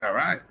All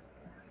right.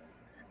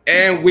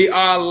 And we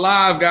are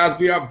live, guys.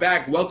 We are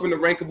back. Welcome to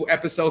Rankable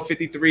episode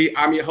 53.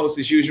 I'm your host,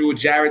 as usual,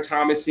 Jared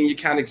Thomas, Senior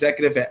Account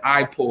Executive at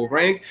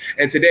iPullRank.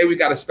 And today we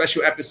got a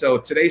special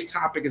episode. Today's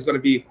topic is going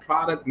to be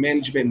product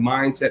management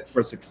mindset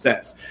for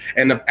success.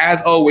 And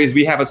as always,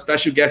 we have a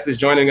special guest that's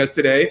joining us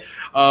today.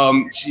 I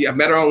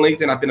met her on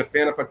LinkedIn. I've been a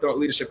fan of her thought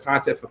leadership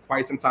content for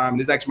quite some time.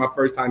 This is actually my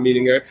first time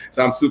meeting her,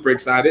 so I'm super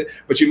excited.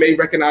 But you may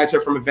recognize her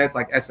from events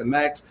like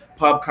SMX,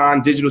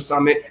 PubCon, Digital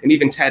Summit, and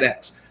even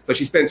TEDx. So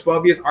she spent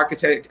 12 years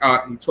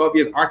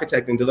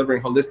architecting,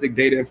 delivering holistic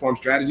data-informed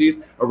strategies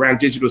around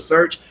digital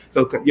search.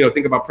 So,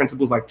 think about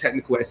principles like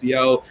technical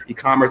SEO,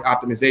 e-commerce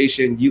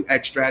optimization,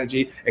 UX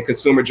strategy, and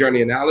consumer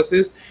journey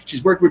analysis.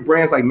 She's worked with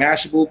brands like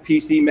Mashable,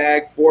 PC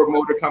Mag, Ford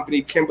Motor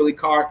Company,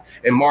 Kimberly-Clark,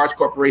 and Mars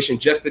Corporation,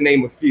 just to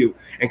name a few.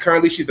 And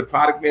currently, she's the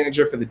product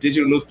manager for the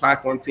digital news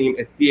platform team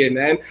at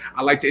CNN.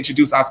 I'd like to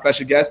introduce our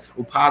special guest,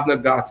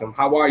 Upasana Gautam.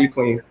 How are you,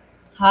 Queen?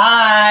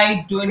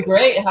 Hi, doing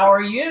great. How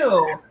are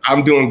you?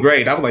 I'm doing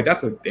great. I'm like,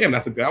 that's a good,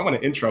 I want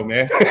an intro,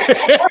 man.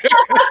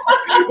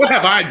 What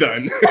have I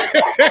done?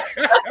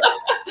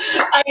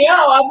 I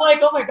know. I'm like,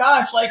 oh my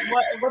gosh, like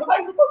what am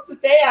I supposed to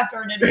say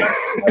after an introduction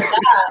like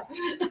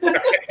that?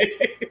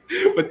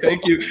 But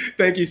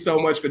thank you so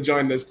much for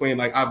joining us, Queen.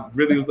 Like, I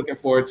really was looking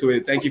forward to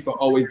it. Thank you for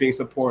always being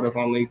supportive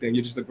on LinkedIn.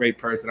 You're just a great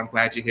person. I'm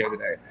glad you're here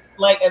today.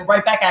 Like,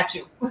 right back at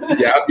you.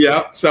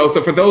 Yeah. So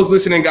for those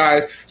listening,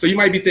 guys, so you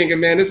might be thinking,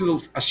 man, this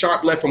is a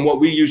sharp left from what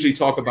we usually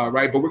talk about,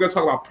 right? But we're going to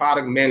talk about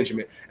product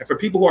management. And for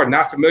people who are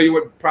not familiar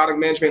with product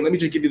management, let me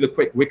just give you the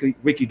quick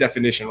wiki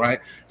definition, right?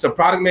 So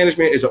product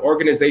management is an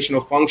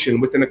organizational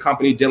function within a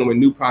company dealing with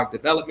new product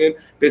development,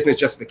 business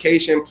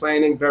justification,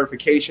 planning,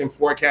 verification,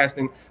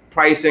 forecasting,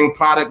 pricing,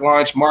 product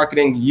launch,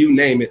 marketing, you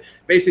name it.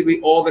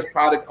 Basically, all the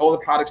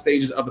product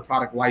stages of the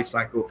product life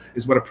cycle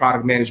is what a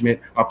product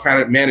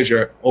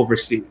manager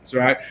oversees,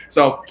 right?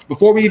 So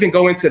before we even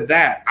go into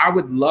that, I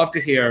would love to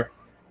hear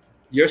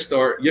your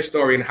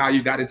story and how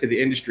you got into the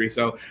industry.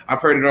 So I've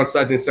heard it on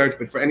Suds and Search,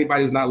 but for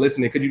anybody who's not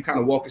listening, could you kind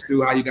of walk us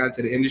through how you got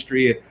into the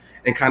industry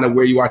and kind of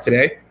where you are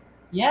today?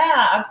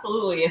 Yeah,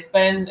 absolutely. It's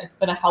been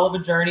a hell of a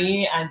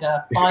journey and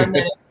a fun and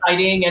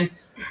exciting and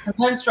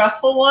sometimes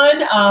stressful one.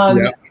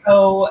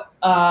 So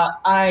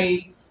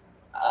I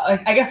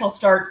guess I'll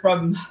start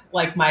from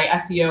like my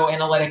SEO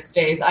analytics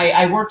days.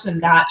 I worked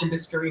in that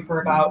industry for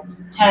about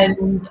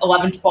 10,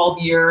 11, 12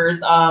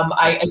 years.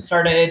 I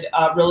started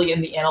really in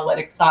the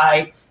analytics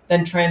side,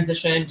 then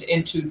transitioned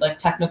into like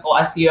technical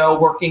SEO,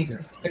 working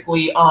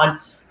specifically on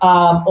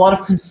a lot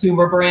of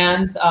consumer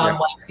brands like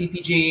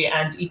CPG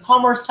and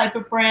e-commerce type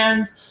of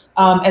brands.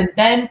 And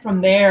then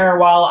from there,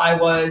 while I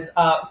was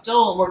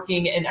still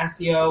working in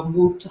SEO,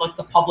 moved to like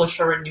the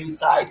publisher and news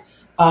side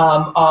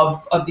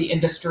of the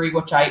industry,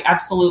 which I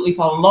absolutely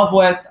fell in love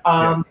with.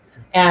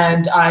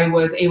 And I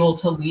was able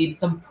to lead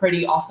some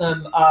pretty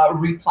awesome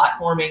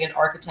replatforming and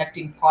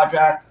architecting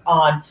projects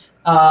on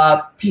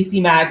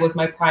PC Mag was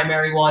my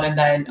primary one. And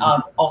then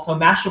also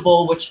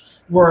Mashable, which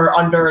were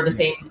under the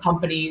same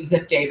company,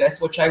 Ziff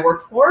Davis, which I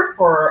worked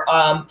for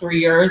 3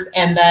 years.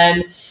 And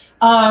then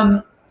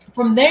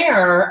from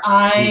there,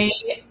 I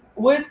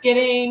was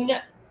getting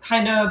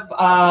kind of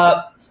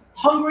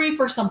hungry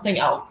for something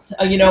else.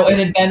 It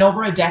had been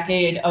over a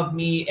decade of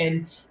me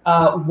in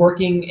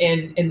working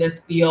in this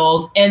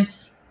field, and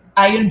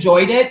I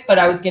enjoyed it, but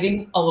I was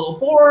getting a little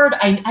bored.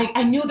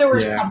 I knew there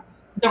was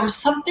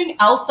something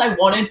else I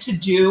wanted to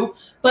do,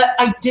 but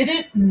I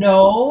didn't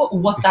know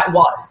what that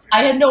was.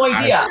 I had no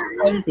idea.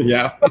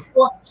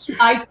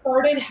 I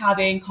started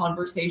having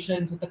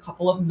conversations with a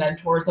couple of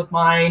mentors of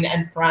mine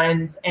and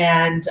friends,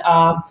 and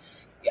one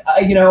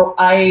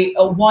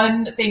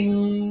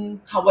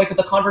thing, like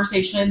the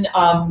conversation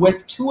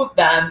with two of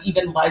them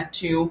even led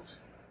to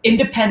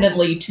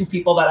independently two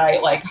people that I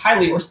like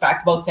highly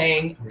respect, about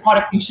saying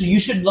you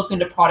should look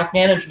into product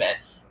management.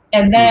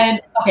 And then,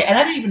 and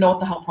I didn't even know what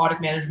the hell product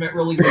management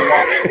really was.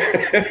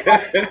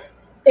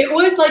 It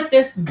was like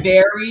this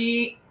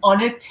very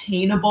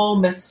unattainable,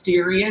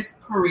 mysterious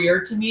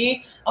career to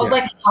me. I was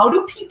like, how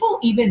do people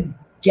even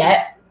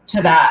get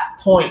to that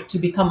point to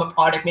become a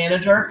product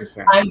manager?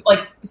 I'm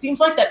like, it seems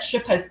like that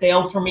ship has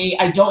sailed for me.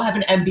 I don't have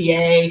an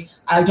MBA.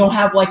 I don't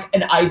have like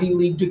an Ivy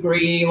League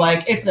degree.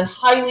 Like, it's a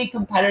highly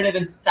competitive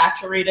and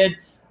saturated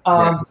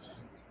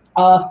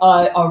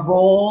a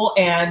role,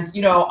 and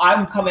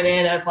I'm coming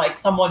in as like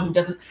someone who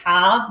doesn't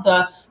have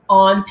the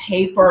on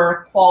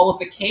paper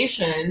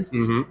qualifications of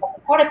a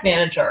product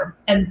manager.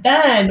 And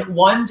then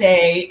one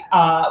day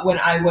when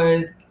I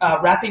was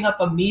wrapping up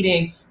a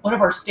meeting, one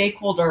of our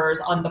stakeholders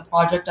on the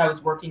project I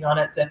was working on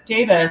at Ziff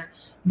Davis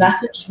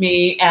messaged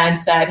me and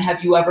said,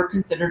 have you ever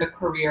considered a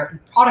career in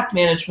product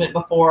management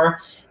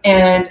before?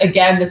 And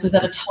again, this was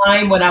at a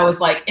time when I was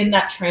like in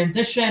that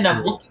transition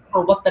of looking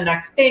for what the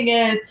next thing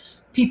is.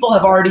 People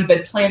have already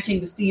been planting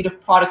the seed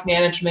of product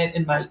management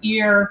in my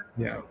ear.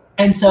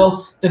 And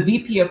so the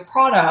VP of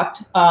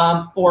product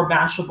for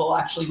Mashable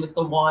actually was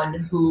the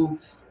one who,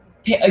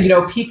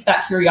 piqued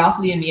that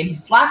curiosity in me, and he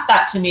slacked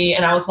that to me.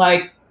 And I was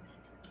like,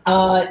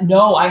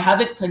 No, I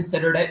haven't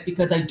considered it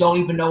because I don't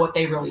even know what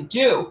they really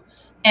do.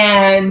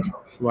 And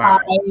Wow.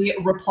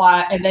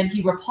 and then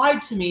he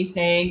replied to me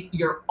saying,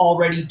 "You're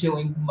already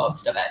doing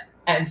most of it."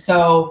 And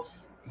so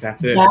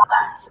That's it.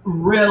 that's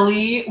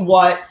really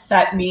what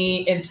set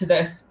me into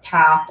this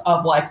path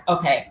of like,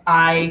 okay,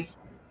 I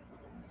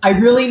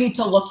really need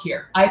to look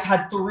here. I've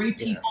had 3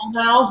 people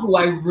now who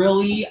I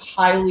really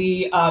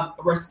highly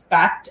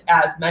respect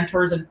as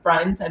mentors and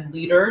friends and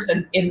leaders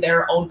and in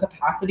their own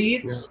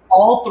capacities. Yeah.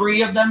 All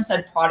 3 of them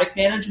said product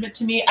management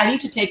to me. I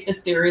need to take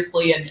this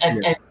seriously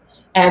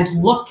and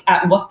look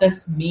at what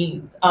this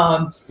means.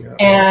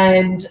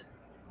 And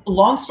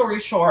long story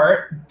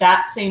short,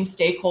 that same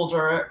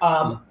stakeholder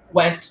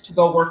went to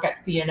go work at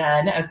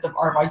CNN as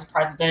our vice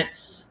president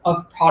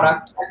of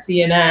product at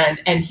CNN,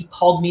 and he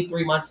called me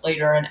 3 months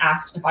later and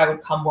asked if I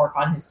would come work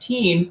on his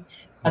team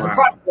as a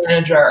product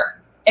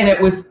manager. And it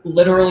was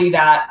literally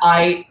that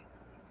I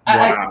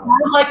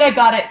was like, I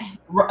got it.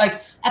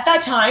 Like at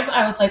that time,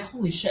 I was like,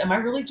 holy shit, am I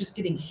really just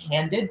getting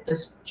handed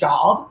this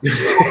job?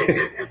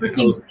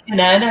 Working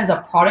CNN as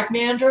a product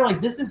manager?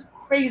 Like, this is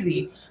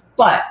crazy.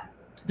 But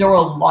there were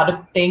a lot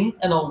of things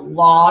and a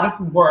lot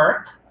of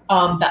work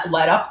that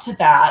led up to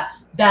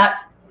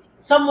that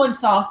someone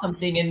saw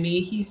something in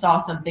me. He saw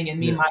something in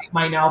me,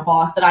 my now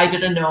boss, that I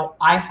didn't know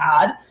I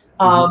had.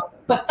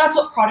 But that's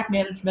what product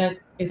management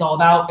is all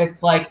about.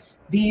 It's like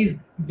these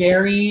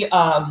very,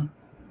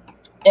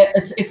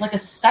 it's like a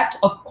set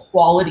of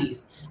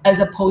qualities as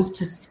opposed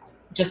to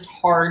just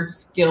hard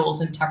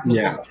skills and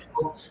technical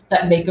skills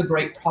that make a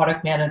great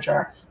product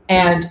manager.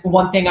 And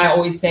one thing I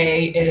always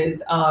say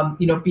is,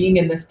 being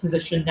in this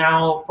position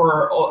now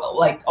for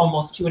like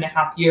almost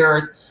 2.5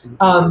 years,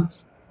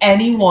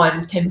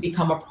 anyone can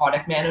become a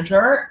product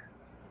manager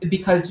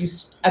because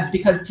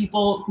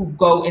people who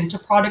go into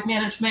product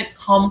management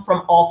come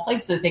from all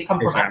places. They come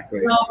from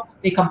SEO,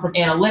 they come from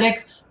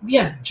analytics. We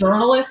have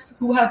journalists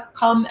who have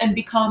come and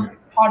become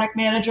product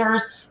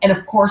managers, and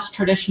of course,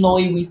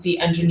 traditionally we see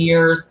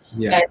engineers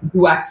and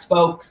UX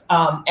folks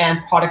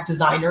and product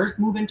designers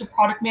move into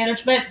product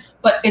management.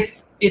 But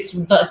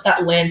that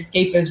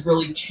landscape is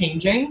really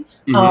changing.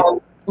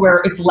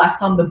 Where it's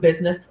less on the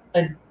business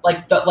and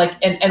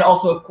and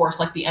also of course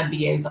like the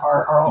MBAs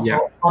are also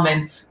a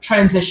common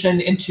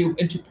transition into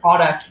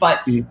product,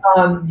 but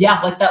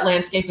like that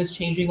landscape is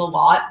changing a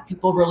lot.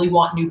 People really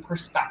want new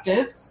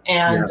perspectives,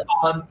 and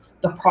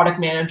the product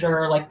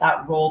manager, like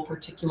that role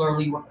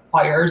particularly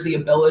requires the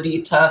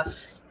ability to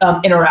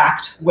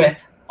interact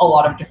with a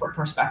lot of different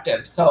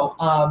perspectives. So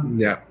I'm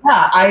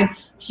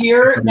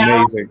here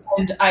now,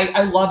 and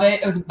I love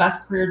it. It was the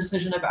best career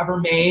decision I've ever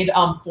made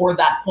for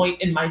that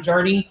point in my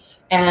journey.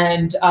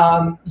 And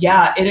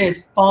it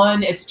is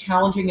fun. It's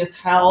challenging as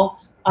hell.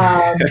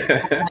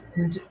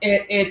 And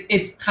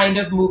it's kind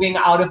of moving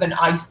out of an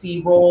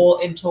IC role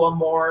into a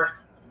more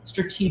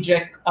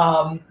strategic,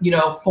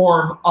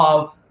 form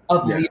of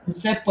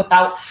leadership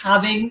without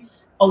having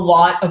a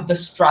lot of the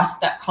stress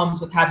that comes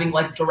with having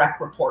like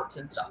direct reports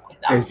and stuff like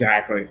that.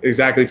 Exactly.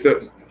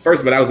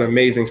 First of all, that was an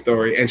amazing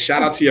story. And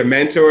shout out to your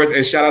mentors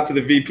and shout out to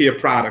the VP of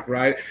product,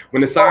 right?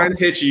 When the signs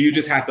hit you, you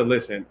just have to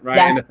listen, right?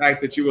 And the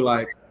fact that you were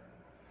like,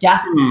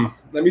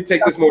 let me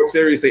take this more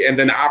seriously. And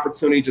then the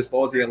opportunity just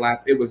falls in your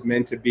lap. It was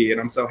meant to be.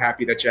 And I'm so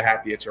happy that you're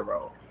happy at your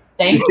role.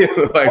 Thank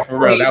you. Like for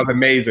real, that was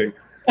amazing.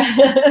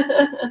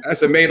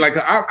 That's amazing. Like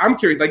I'm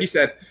curious, like you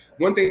said,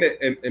 one thing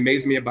that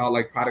amazed me about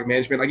like product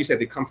management, like you said,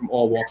 they come from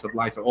all walks of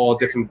life and all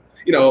different,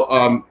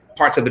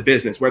 parts of the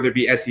business, whether it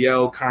be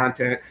SEO,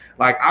 content.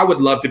 Like I would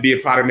love to be a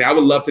product manager. I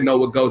would love to know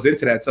what goes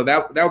into that. So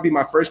that would be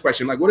my first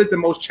question. Like, what is the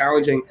most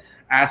challenging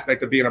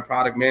aspect of being a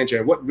product manager?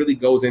 And what really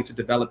goes into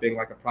developing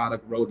like a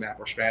product roadmap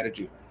or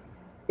strategy?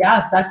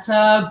 Yeah, that's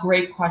a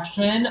great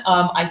question.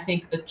 I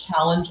think the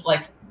challenge,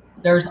 like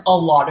there's a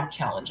lot of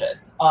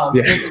challenges.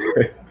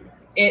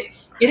 It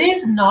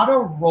is not a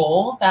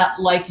role that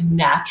like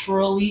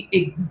naturally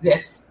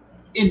exists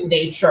in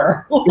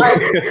nature. Like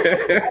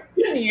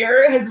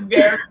engineer has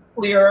very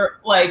clear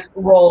like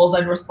roles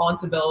and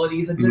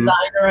responsibilities. A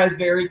designer has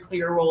very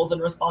clear roles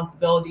and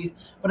responsibilities,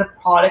 but a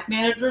product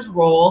manager's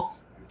role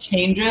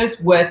changes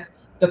with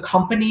the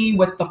company,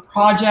 with the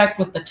project,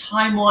 with the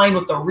timeline,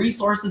 with the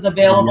resources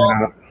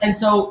available. And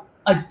so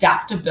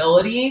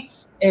adaptability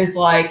is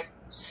like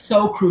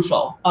so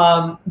crucial,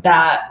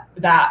 that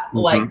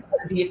like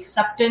the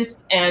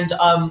acceptance and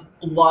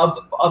love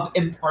of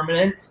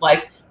impermanence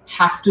like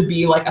has to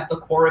be like at the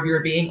core of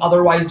your being.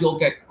 Otherwise you'll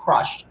get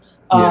crushed.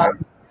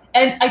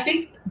 And I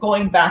think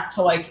going back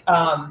to like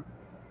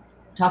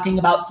talking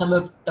about some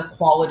of the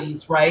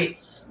qualities, right?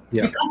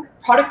 Because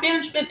product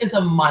management is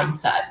a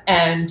mindset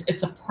and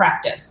it's a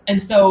practice.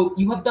 And so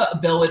you have the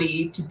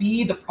ability to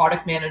be the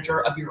product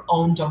manager of your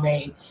own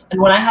domain. And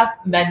when I have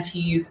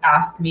mentees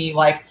ask me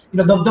like,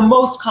 the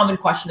most common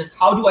question is,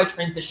 how do I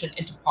transition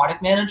into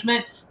product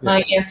management?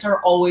 My answer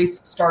always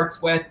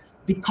starts with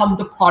become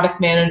the product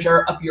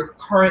manager of your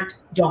current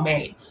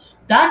domain.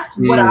 That's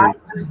what I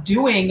was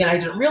doing, and I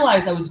didn't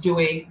realize I was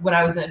doing when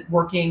I was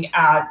working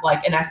as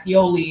like an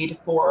SEO lead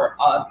for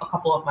a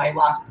couple of my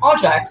last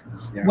projects.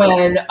 Yeah.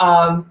 When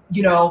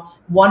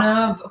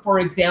for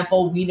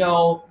example, we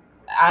know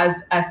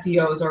as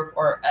SEOs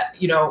or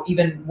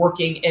even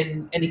working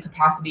in any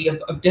capacity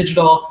of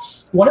digital,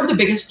 one of the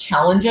biggest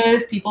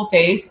challenges people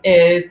face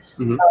is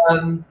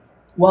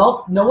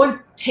well, no one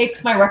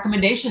takes my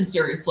recommendation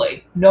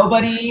seriously.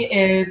 Nobody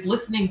is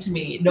listening to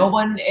me.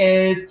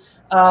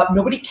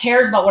 Nobody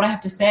cares about what I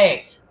have to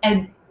say.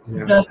 And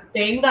the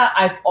thing that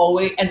I've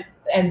always,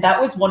 and that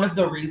was one of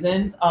the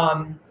reasons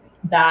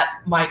that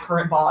my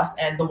current boss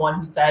and the one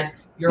who said,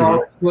 you're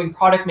already doing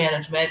product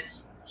management,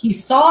 he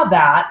saw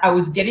that I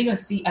was getting a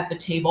seat at the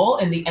table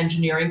in the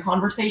engineering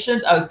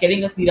conversations. I was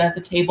getting a seat at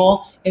the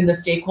table in the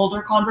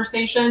stakeholder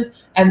conversations.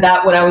 And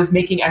that when I was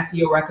making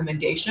SEO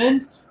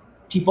recommendations,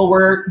 people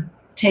were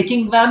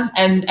taking them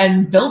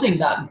and building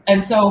them.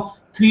 And so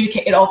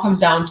it all comes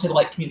down to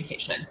like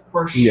communication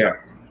for sure. Yeah.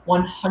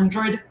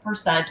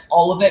 100%,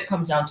 all of it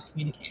comes down to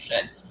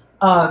communication.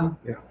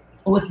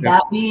 With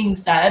that being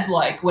said,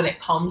 like when it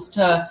comes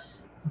to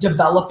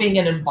developing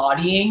and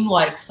embodying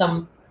like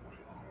some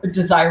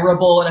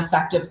desirable and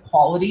effective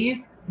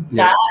qualities,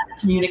 that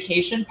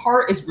communication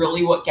part is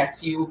really what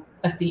gets you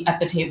a seat at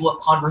the table of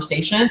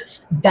conversations.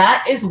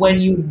 That is when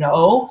you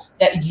know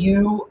that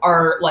you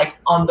are like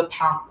on the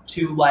path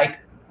to like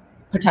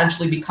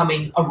potentially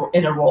becoming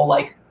in a role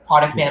like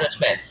product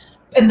management.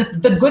 And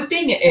the good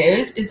thing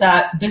is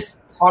that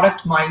this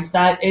product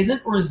mindset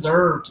isn't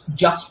reserved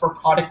just for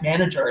product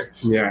managers.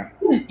 Yeah.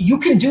 You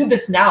can do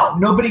this now.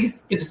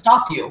 Nobody's going to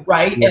stop you,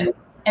 right? Yeah.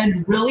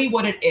 And really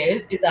what it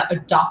is that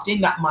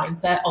adopting that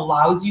mindset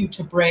allows you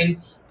to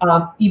bring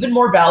even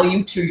more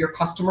value to your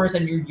customers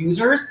and your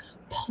users.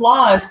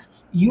 Plus,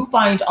 you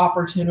find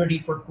opportunity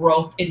for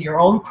growth in your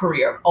own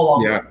career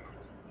along the way.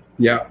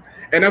 Yeah.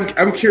 And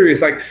I'm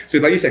curious, like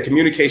you said,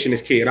 communication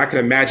is key. And I can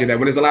imagine that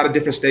when there's a lot of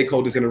different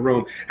stakeholders in a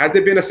room, has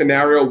there been a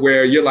scenario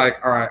where you're like,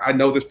 all right, I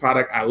know this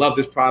product, I love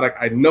this product,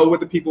 I know what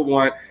the people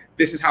want,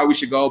 this is how we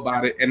should go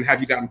about it, and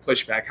have you gotten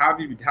pushback? How have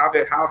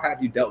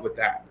you dealt with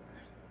that?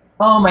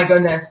 Oh my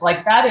goodness,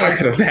 like that is. I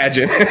can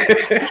imagine.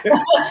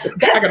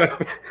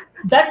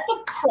 That's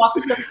the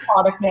crux of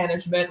product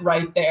management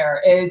right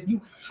there, is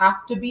you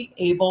have to be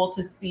able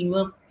to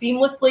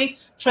seamlessly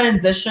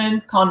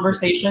transition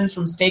conversations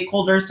from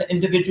stakeholders to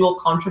individual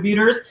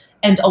contributors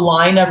and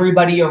align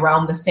everybody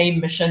around the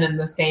same mission and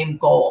the same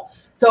goal.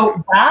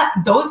 So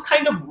those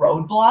kind of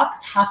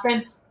roadblocks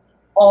happen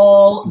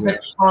all the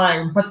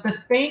time. But the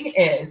thing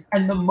is,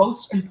 and the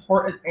most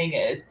important thing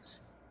is,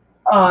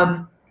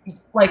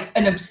 like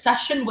an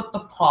obsession with the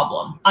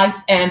problem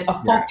and a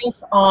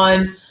focus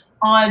on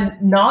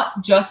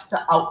not just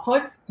the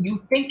outputs.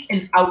 You think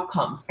in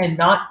outcomes and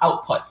not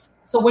outputs.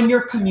 So when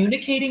you're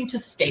communicating to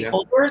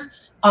stakeholders,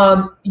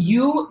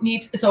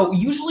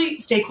 usually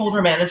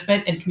stakeholder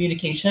management and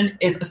communication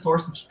is a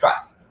source of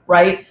stress,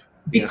 right?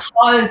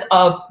 Because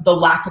of the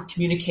lack of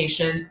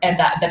communication and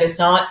that is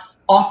not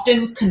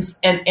often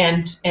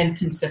and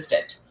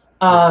consistent.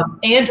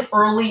 And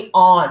early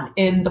on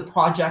in the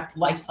project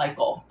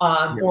lifecycle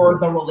or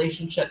the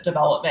relationship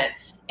development.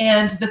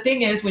 And the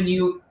thing is, when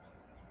you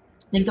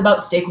think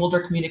about stakeholder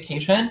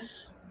communication,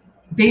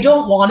 they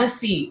don't want to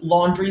see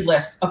laundry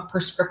lists of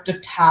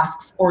prescriptive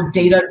tasks or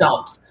data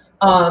dumps.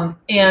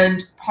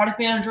 And product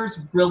managers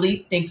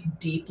really think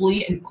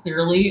deeply and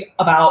clearly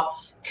about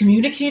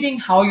communicating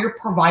how you're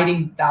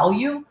providing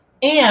value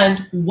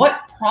and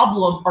what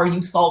problem are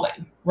you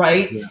solving,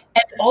 right? Yeah.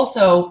 And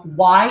also,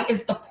 why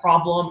is the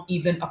problem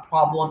even a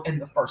problem in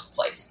the first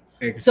place?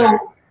 Exactly.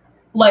 So,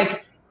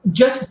 like,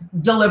 just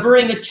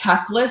delivering a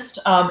checklist,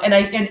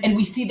 and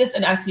we see this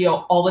in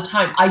SEO all the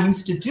time. I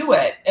used to do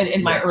it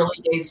in my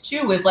early days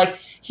too, is like,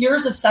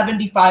 here's a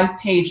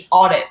 75-page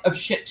audit of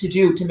shit to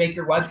do to make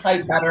your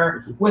website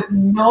better with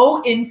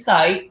no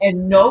insight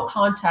and no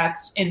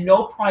context and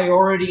no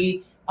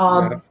priority.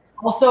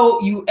 Also,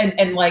 you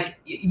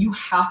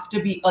have to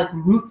be like,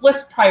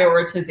 ruthless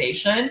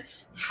prioritization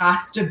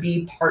has to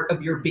be part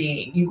of your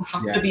being. You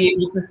have to be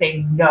able to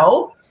say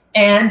no,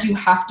 and you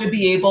have to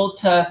be able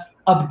to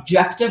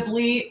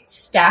objectively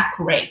stack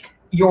rank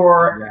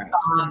your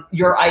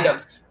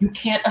items. You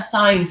can't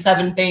assign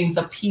 7 things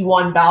a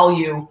P1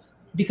 value,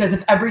 because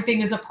if everything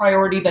is a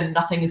priority, then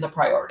nothing is a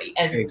priority,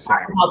 and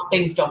how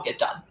things don't get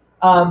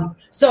done.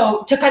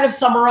 So to kind of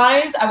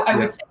summarize, I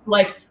would say,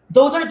 like,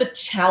 those are the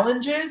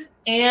challenges,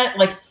 and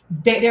like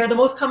they're the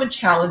most common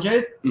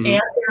challenges, and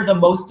they're the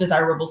most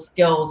desirable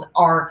skills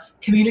are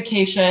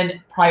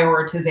communication,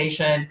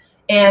 prioritization,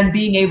 and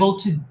being able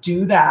to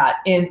do that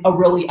in a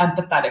really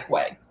empathetic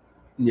way.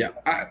 Yeah.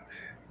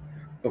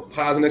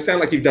 Pause, and it sounds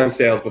like you've done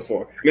sales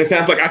before. And it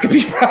sounds like I could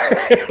be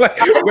like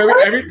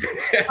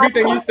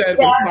everything you said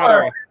was spot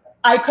on.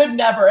 I could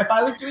never. If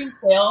I was doing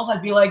sales,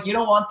 I'd be like, you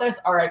don't want this?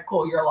 All right,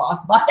 cool. You're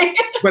lost. Bye.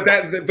 But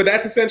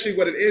that's essentially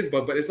what it is.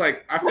 But it's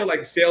like, I feel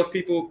like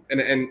salespeople, and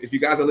if you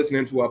guys are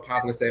listening to what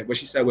Positive said, what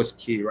she said was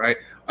key, right?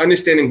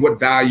 Understanding what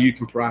value you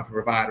can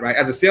provide, right?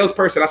 As a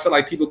salesperson, I feel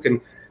like people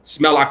can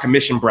smell our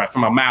commission breath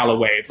from a mile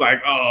away. It's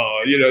like,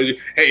 oh,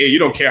 hey, you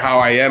don't care how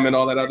I am and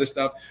all that other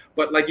stuff.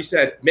 But like you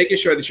said, making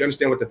sure that you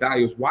understand what the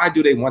value is. Why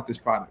do they want this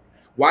product?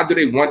 Why do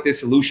they want this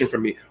solution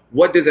from me?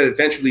 What does it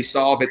eventually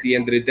solve at the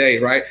end of the day,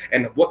 right?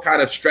 And what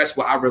kind of stress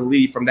will I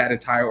relieve from that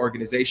entire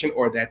organization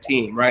or that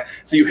team, right?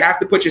 So you have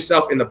to put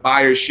yourself in the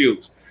buyer's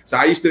shoes. So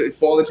I used to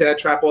fall into that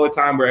trap all the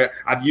time where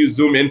I'd use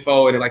Zoom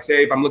info and like,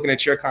 say, if I'm looking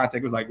at your contact,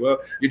 it was like, well,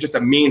 you're just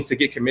a means to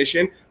get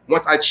commission.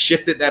 Once I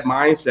shifted that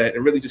mindset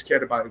and really just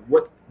cared about it,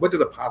 what does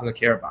a positive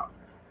care about?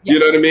 You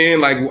know what I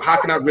mean? Like, how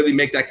can I really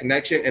make that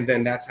connection? And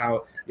then that's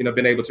how,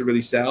 been able to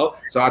really sell.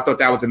 So I thought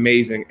that was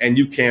amazing. And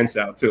you can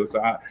sell too.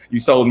 So you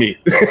sold me.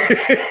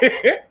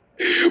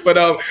 But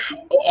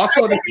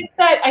also,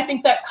 I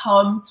think that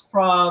comes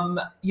from,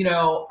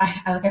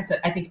 like I said,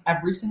 I think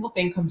every single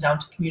thing comes down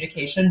to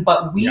communication.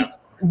 But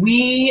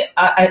we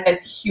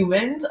as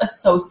humans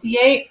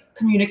associate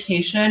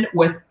communication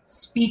with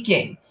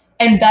speaking.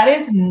 And that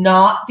is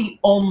not the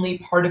only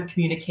part of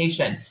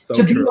communication. So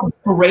to be a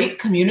great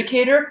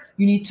communicator,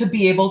 you need to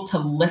be able to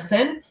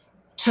listen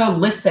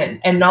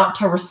and not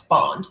to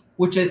respond,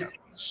 which is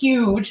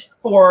huge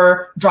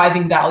for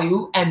driving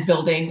value and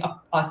building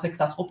a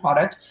successful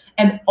product.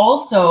 And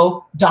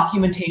also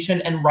documentation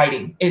and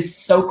writing is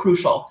so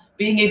crucial.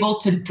 Being able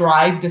to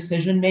drive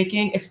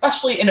decision-making,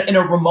 especially in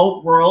a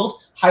remote world,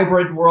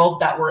 hybrid world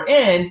that we're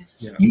in,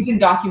 using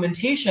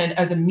documentation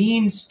as a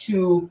means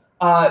to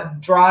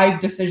drive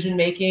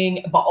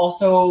decision-making, but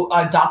also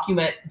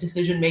document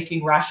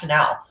decision-making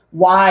rationale.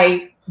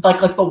 Why, like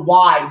the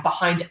why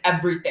behind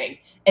everything,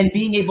 and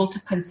being able to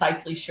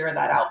concisely share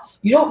that out.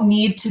 You don't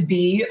need to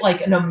be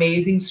like an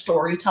amazing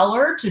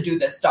storyteller to do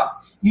this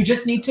stuff. You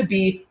just need to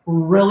be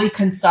really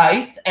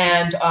concise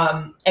and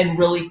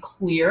really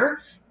clear,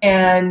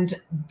 and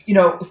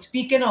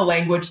speak in a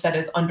language that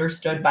is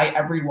understood by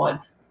everyone.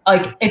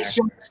 Like it's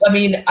just,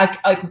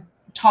 I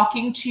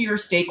talking to your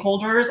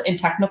stakeholders in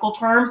technical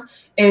terms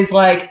is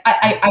like,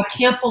 I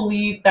can't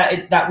believe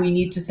that we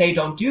need to say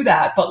don't do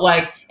that, but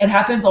like it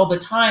happens all the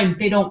time.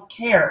 They don't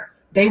care.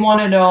 They want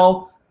to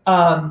know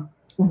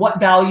what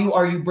value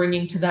are you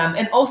bringing to them,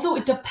 and also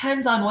it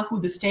depends on who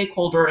the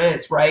stakeholder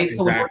is, right? Exactly.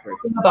 So when we're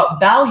talking about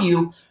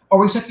value, are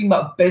we talking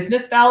about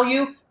business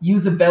value,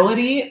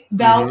 usability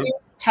value,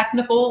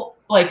 technical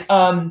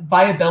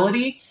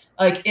viability?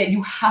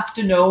 You have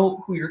to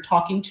know who you're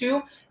talking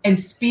to and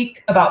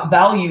speak about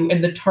value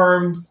in the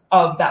terms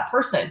of that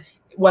person.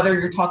 Whether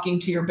you're talking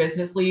to your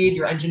business lead,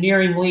 your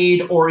engineering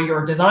lead, or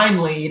your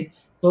design lead,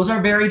 those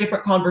are very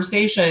different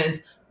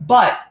conversations.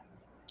 But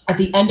at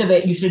the end of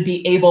it, you should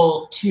be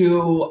able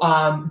to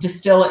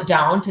distill it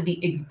down to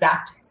the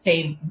exact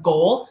same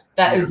goal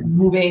that is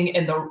moving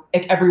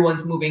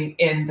everyone's moving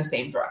in the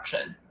same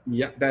direction.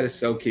 Yeah, that is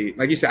so key.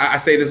 Like you said, I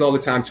say this all the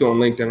time too on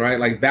LinkedIn, right?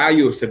 Like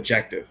value is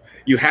subjective.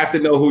 You have to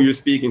know who you're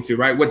speaking to,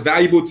 right? What's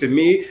valuable to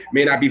me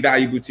may not be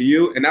valuable to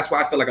you. And that's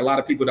why I feel like a lot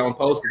of people don't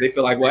post, because they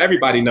feel like, well,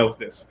 everybody knows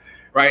this,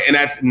 right? And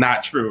that's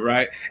not true,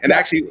 right? And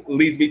actually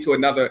leads me to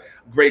another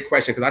great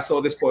question, because I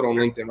saw this quote on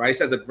LinkedIn, right? It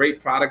says a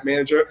great product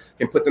manager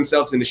can put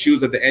themselves in the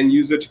shoes of the end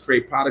user to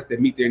create products that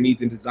meet their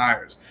needs and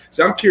desires.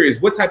 So I'm curious,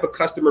 what type of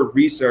customer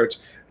research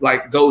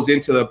goes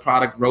into the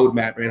product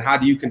roadmap, and how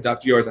do you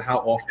conduct yours, and how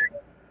often?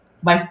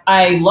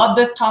 I love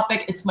this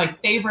topic. It's my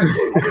favorite.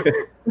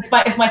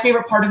 It's my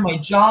favorite part of my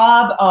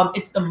job.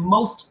 It's the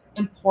most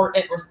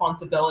important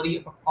responsibility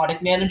of a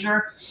product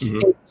manager,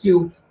 is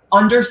to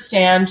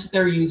understand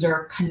their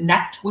user,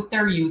 connect with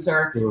their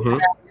user,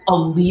 and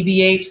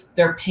alleviate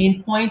their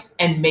pain points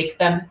and make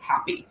them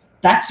happy.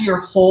 That's your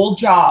whole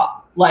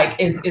job.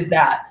 Is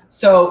that.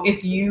 So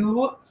if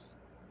you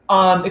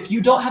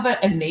don't have an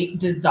innate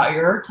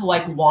desire to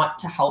want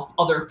to help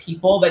other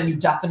people, then you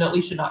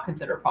definitely should not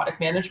consider product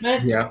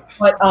management. Yeah.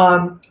 But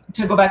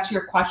to go back to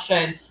your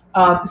question,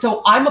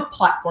 so I'm a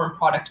platform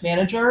product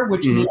manager,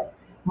 which means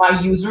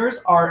my users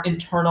are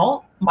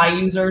internal. My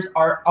users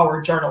are our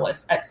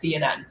journalists at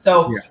CNN.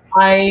 So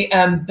I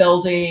am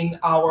building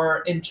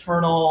our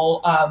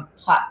internal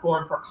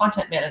platform for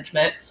content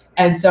management.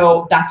 And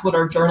so that's what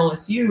our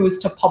journalists use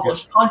to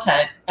publish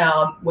content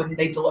when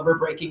they deliver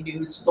breaking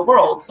news to the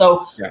world.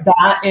 So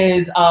that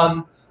is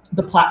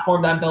the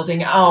platform that I'm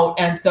building out.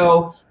 And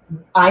so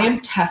I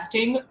am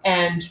testing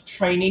and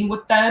training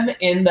with them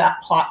in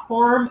that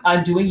platform,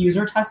 and doing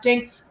user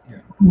testing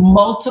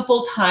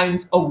multiple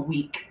times a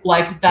week.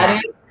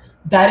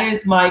 That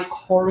is my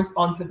core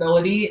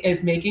responsibility,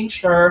 is making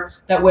sure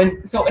that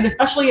and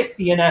especially at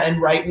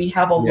CNN, right, we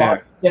have a lot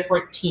of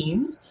different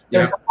teams.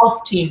 There's the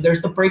health team,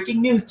 there's the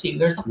breaking news team,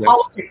 there's the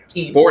politics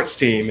team, sports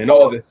team, and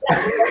all this.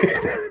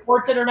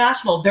 Sports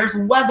International, there's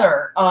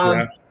weather,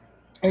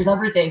 there's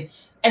everything.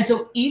 And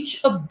so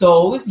each of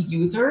those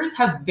users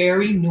have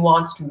very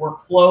nuanced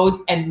workflows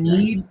and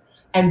needs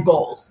and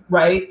goals,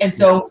 right? And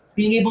so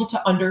being able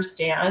to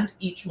understand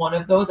each one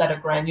of those at a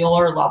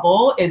granular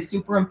level is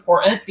super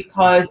important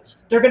because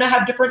they're going to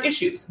have different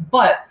issues.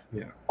 But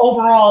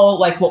overall,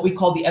 like what we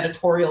call the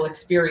editorial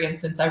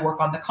experience, since I work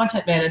on the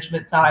content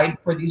management side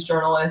for these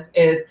journalists,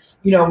 is,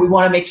 we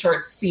want to make sure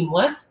it's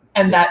seamless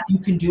and that you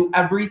can do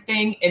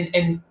everything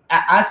in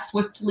as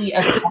swiftly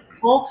as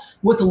possible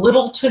with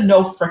little to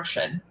no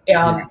friction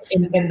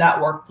in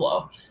that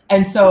workflow.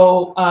 And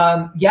so,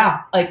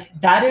 like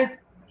that is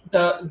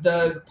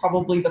the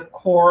probably the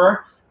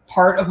core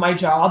part of my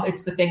job.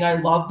 It's the thing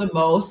I love the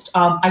most.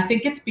 I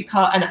think it's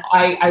because, and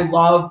I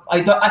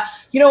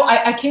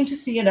came to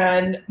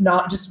CNN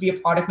not just to be a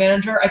product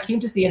manager. I came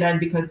to CNN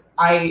because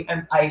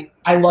I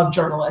love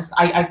journalists.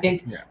 I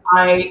think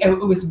it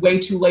was way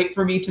too late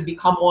for me to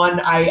become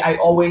one. I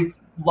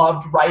always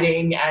loved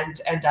writing,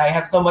 and I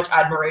have so much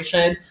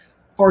admiration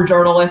for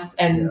journalists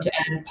and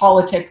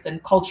politics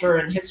and culture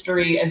and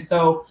history. And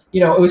so,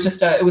 it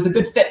was a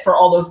good fit for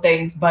all those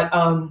things. But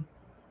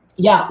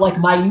like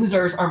my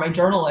users are my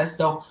journalists.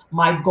 So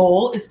my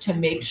goal is to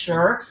make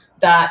sure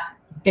that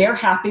they're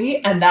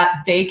happy and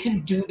that they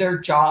can do their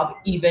job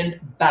even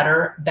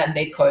better than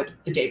they could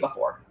the day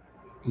before.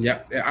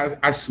 Yep,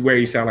 I swear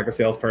you sound like a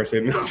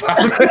salesperson.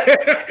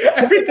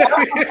 Every day,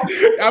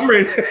 I'm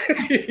ready.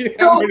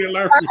 I'm ready to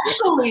learn.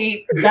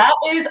 Actually, that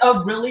is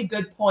a really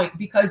good point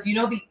because the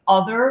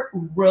other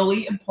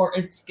really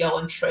important skill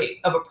and trait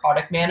of a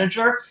product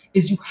manager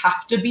is you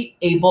have to be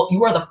able.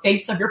 You are the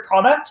face of your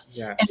product,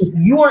 and if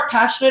you aren't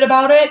passionate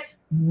about it,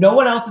 no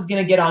one else is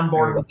going to get on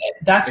board with it.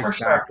 That's for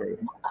sure.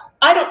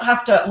 I don't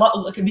have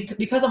to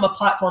because I'm a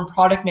platform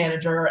product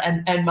manager,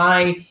 and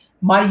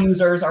my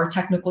users are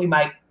technically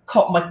my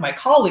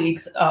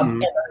colleagues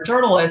and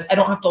journalists. I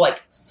don't have to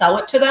sell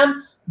it to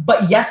them,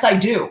 but yes, I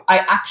do. I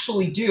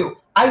actually do.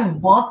 I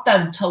want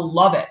them to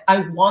love it.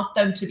 I want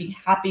them to be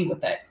happy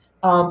with it.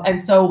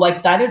 And so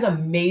that is a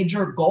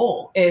major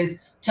goal, is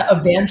to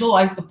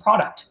evangelize the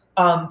product.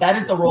 That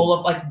is the role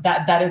of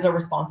that is a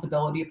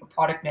responsibility of a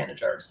product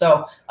manager.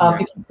 So if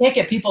you can't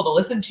get people to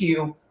listen to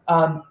you,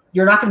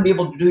 you're not going to be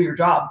able to do your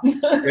job.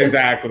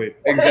 Exactly.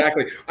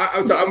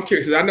 So I'm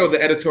curious, because I know the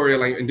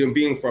editorial and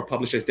being for a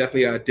publisher is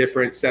definitely a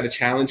different set of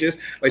challenges.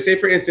 Like, say,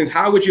 for instance,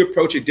 how would you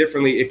approach it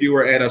differently if you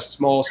were at a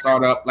small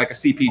startup, like a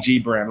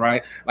CPG brand,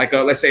 right? Like,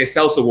 let's say a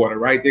seltzer water,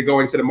 right? They're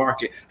going to the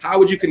market. How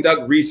would you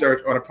conduct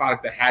research on a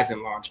product that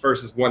hasn't launched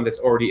versus one that's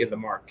already in the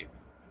market?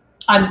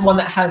 On one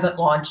that hasn't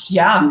launched,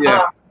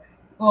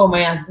 oh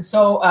man.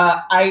 So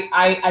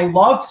I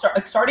love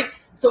starting.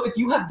 So if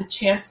you have the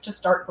chance to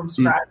start from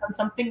scratch on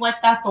something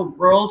like that, the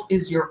world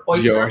is your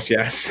oyster. Yours,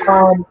 yes.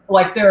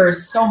 There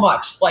is so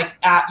much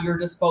at your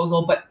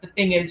disposal, but the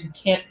thing is, you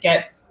can't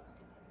get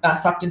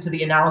sucked into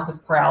the analysis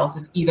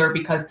paralysis either,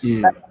 because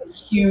that's a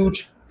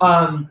huge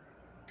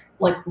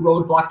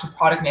roadblock to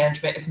product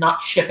management is not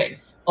shipping.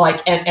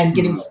 And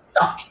getting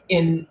stuck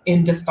in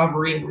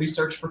discovery and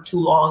research for too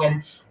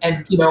long,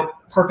 and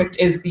perfect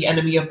is the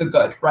enemy of the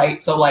good,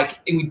 right? So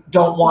we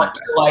don't want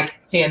to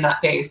stay in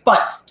that phase.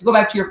 But to go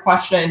back to your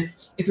question,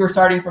 if you're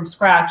starting from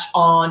scratch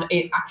on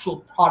a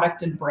actual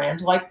product and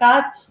brand like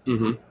that,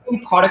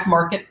 product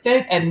market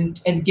fit and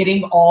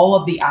getting all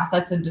of the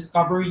assets and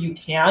discovery you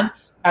can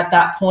at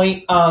that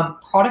point,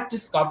 product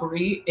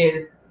discovery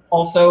is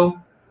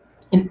also.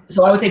 And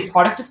so I would say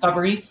product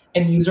discovery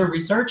and user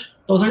research,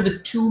 those are the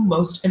two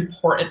most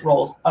important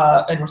roles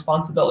and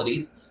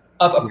responsibilities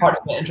of a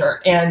product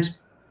manager. And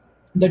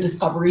the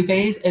discovery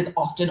phase is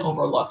often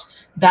overlooked.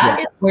 That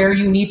is where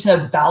you need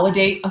to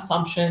validate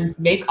assumptions,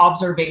 make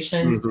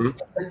observations, and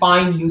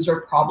define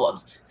user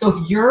problems. So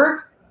if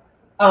you're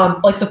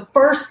the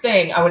first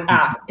thing I would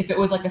ask, if it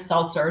was a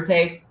seltzer, I'd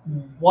say,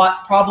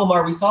 what problem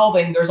are we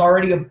solving? There's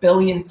already 1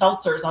 billion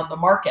seltzers on the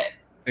market.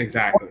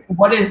 Exactly.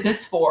 What is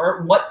this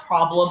for? What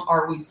problem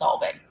are we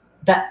solving?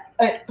 That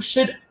it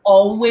should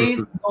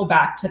always go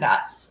back to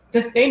that.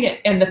 The thing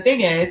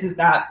is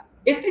that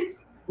if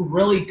it's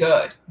really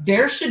good,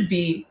 there should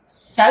be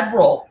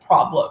several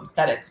problems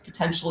that it's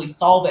potentially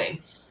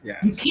solving.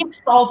 Yes. You can't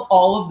solve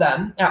all of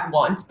them at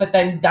once, but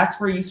then that's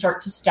where you start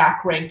to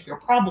stack rank your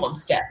problem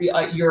set,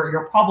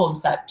 your problem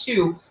set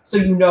too, so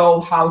you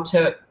know how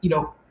to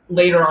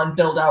later on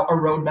build out a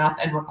roadmap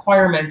and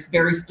requirements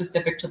very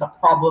specific to the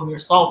problem you're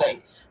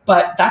solving.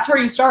 But that's where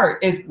you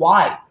start, is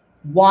why?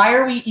 Why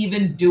are we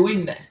even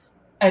doing this?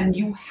 And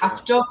you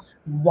have to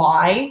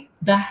why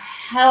the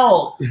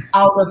hell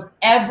out of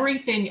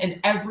everything and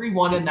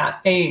everyone in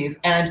that phase.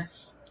 And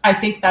I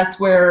think that's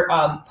where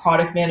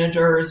product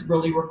managers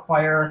really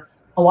require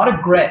a lot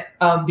of grit,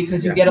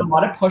 because you get a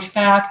lot of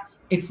pushback.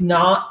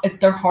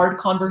 They're hard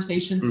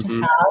conversations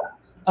to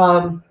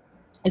have.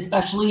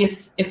 Especially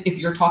if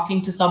you're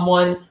talking to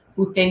someone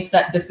who thinks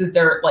that this is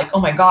their oh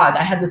my God,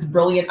 I had this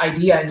brilliant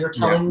idea and you're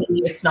telling me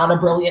it's not a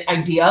brilliant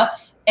idea.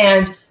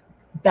 And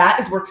that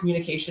is where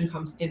communication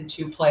comes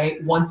into play.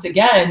 Once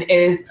again,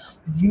 is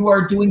you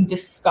are doing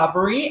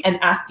discovery and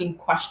asking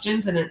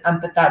questions in an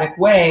empathetic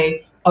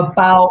way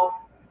about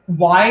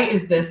why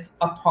is this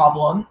a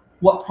problem?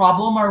 what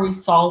problem are we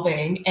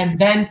solving? And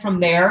then from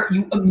there,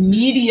 you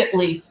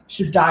immediately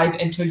should dive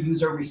into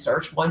user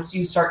research once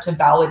you start to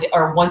validate,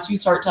 or once you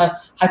start to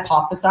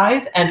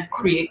hypothesize and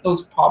create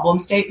those problem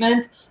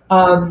statements,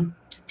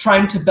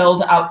 trying to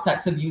build out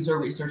sets of user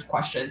research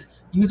questions.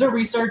 User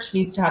research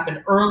needs to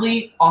happen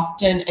early,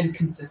 often, and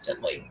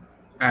consistently.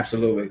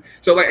 Absolutely.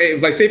 So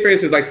like say for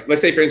instance,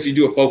 let's say for instance, you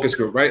do a focus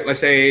group, right? Let's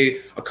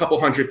say a couple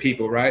hundred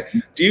people, right?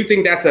 Do you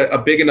think that's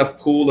a big enough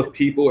pool of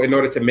people in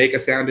order to make a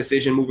sound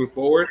decision moving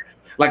forward?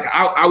 Like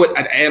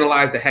I'd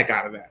analyze the heck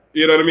out of that.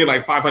 You know what I mean?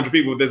 Like 500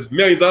 people, there's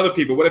millions of other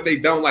people. What if they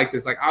don't like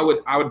this? Like I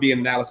would be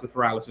analysis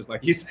paralysis,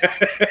 like you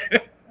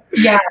said.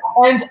 Yeah.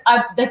 And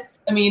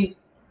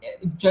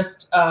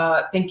just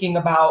thinking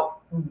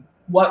about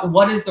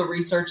what is the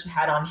research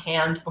had on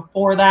hand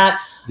before that.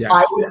 Yes.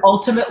 I would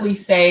ultimately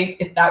say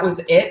if that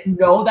was it,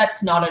 no,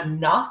 that's not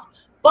enough,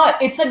 but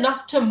it's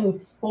enough to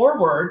move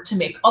forward to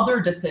make other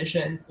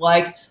decisions.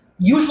 Like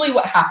usually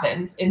what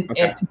happens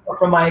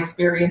from my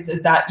experience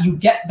is that you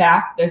get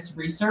back this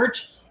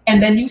research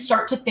and then you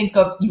start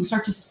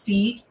to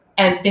see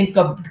and think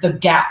of the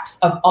gaps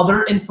of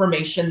other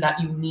information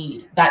that you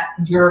need, that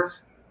your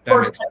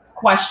first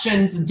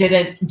questions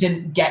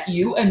didn't get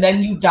you, and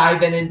then you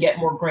dive in and get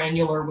more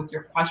granular with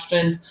your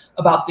questions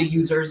about the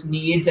user's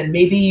needs. And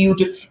maybe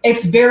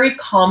it's very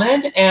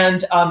common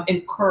and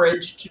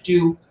encouraged to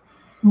do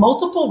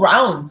multiple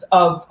rounds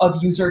of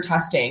user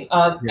testing.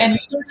 And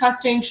user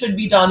testing should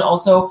be done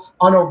also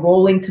on a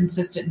rolling,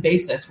 consistent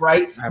basis,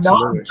 right?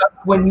 Absolutely. Not just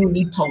when you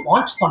need to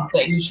launch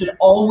something. You should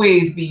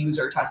always be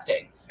user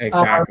testing.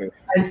 Exactly.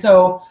 And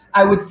so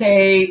I would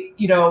say,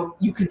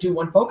 you could do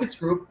one focus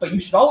group, but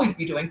you should always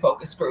be doing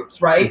focus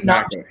groups, right? Exactly.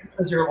 Not just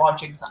because you're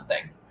launching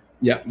something.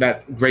 Yeah,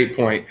 that's a great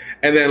point.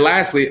 And then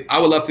lastly, I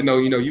would love to know,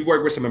 you've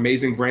worked with some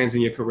amazing brands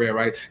in your career,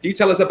 right? Can you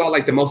tell us about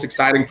like the most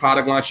exciting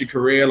product launch in your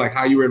career, like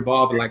how you were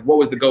involved and like what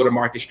was the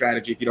go-to-market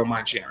strategy, if you don't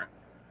mind sharing?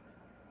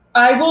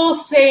 I will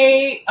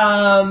say... you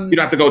don't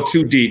have to go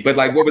too deep, but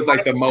like what was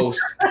like the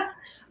most...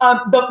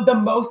 The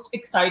most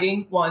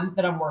exciting one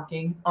that I'm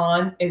working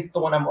on is the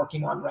one I'm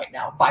working on right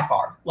now, by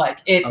far. Like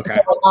it. Okay.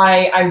 So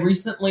I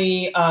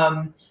recently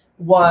I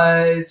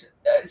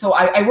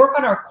work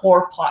on our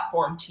core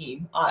platform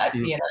team at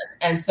CNN,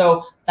 and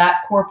so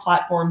that core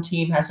platform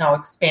team has now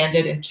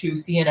expanded into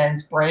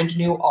CNN's brand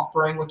new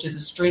offering, which is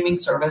a streaming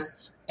service,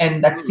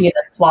 and that's CNN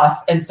Plus.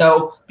 And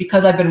so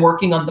because I've been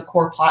working on the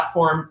core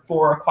platform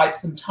for quite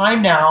some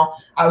time now,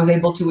 I was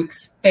able to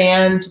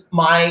expand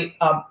my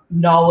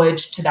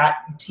knowledge to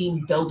that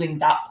team building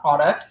that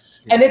product.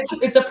 And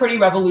it's a pretty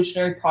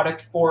revolutionary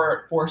product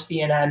for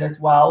CNN as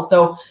well.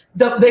 So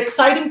the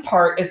exciting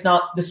part is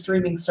not the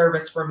streaming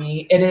service for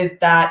me. It is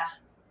that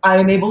I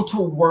am able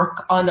to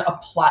work on a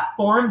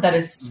platform that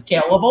is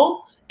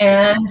scalable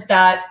and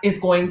that is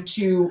going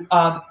to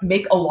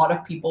make a lot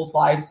of people's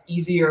lives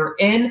easier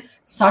in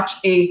such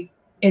a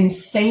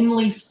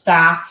insanely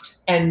fast,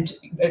 and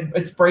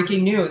it's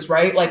breaking news,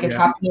 right? Like it's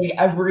happening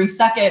every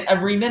second,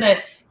 every minute,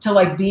 to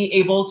like be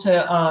able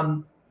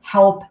to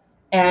help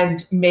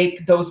and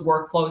make those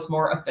workflows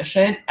more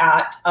efficient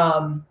at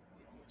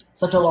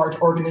such a large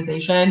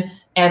organization,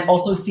 and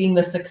also seeing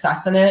the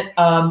success in it.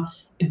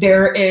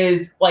 There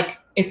is like,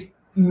 it's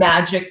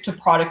magic to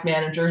product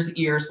managers'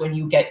 ears when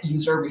you get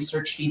user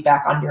research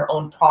feedback on your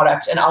own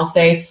product. And I'll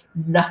say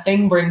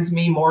nothing brings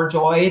me more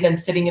joy than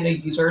sitting in a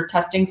user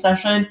testing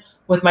session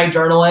with my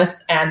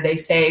journalists and they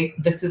say,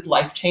 this is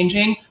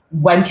life-changing.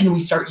 When can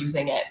we start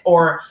using it?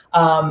 Or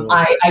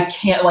I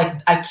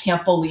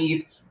can't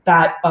believe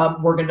that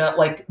we're gonna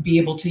like be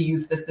able to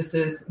use this. This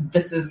is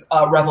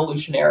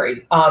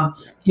revolutionary.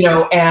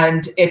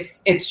 And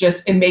it's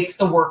just, it makes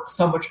the work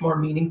so much more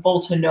meaningful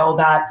to know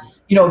that,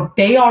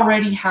 they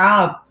already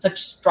have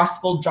such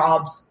stressful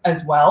jobs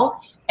as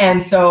well.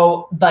 And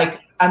so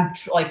like, I'm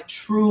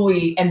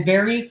truly and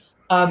very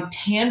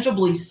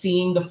tangibly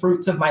seeing the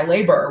fruits of my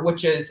labor,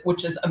 which is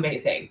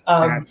amazing.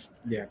 That's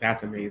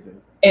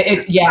amazing.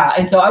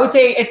 And so I would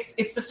say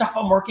it's the stuff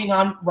I'm working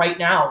on right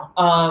now.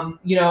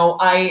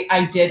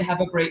 I did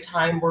have a great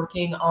time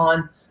working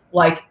on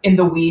like in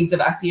the weeds of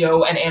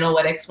SEO and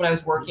analytics when I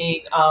was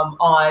working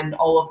on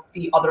all of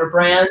the other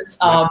brands.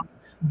 There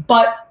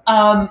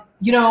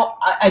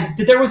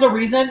was a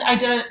reason I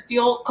didn't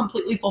feel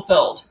completely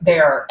fulfilled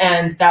there,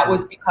 and that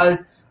was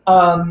because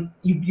I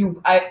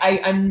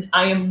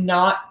am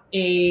not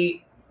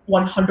a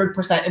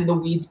 100% in the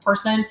weeds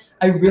person.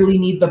 I really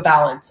need the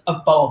balance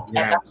of both.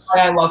 Yes. And that's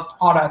why I love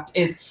product,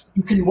 is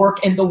you can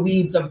work in the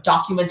weeds of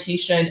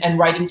documentation and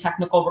writing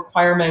technical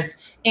requirements,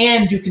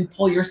 and you can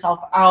pull yourself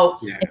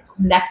out and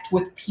connect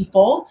with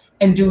people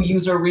and do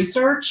user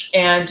research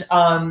and,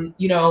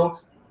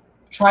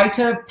 try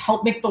to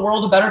help make the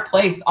world a better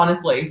place,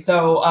 honestly.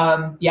 So,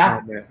 Oh,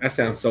 man, that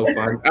sounds so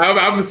fun.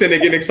 I'm sitting there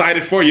getting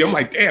excited for you. I'm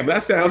like, damn,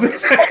 that sounds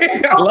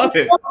exciting. I love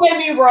it. Don't get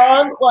me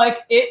wrong. Like,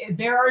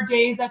 there are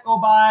days that go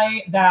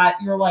by that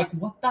you're like,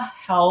 what the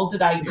hell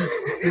did I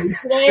eat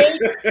today?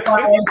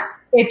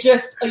 it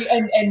just,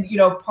 and you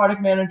know,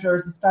 product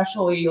managers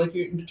especially, like,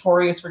 you're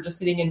notorious for just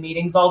sitting in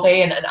meetings all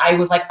day, and I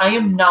was like, I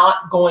am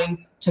not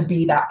going to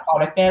be that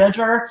product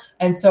manager.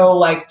 And so,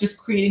 like, just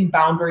creating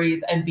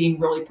boundaries and being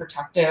really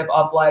protective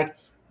of, like,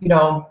 you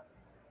know,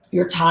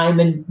 your time,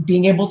 and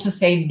being able to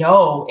say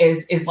no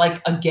is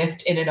like a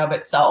gift in and of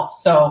itself.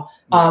 So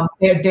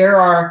there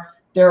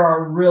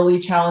are really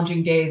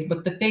challenging days,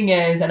 but the thing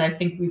is, and I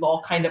think we've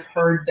all kind of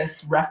heard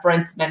this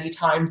reference many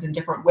times in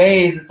different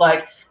ways, it's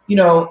like, you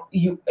know,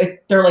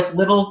 they're like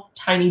little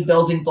tiny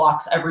building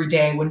blocks every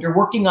day. When you're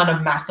working on a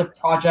massive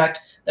project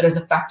that is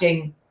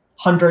affecting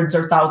hundreds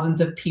or thousands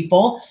of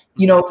people,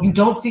 you know, you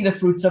don't see the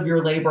fruits of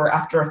your labor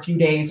after a few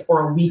days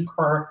or a week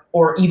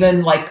or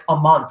even like a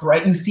month,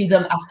 right? You see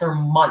them after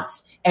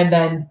months, and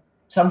then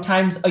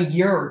sometimes a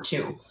year or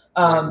two.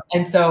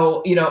 And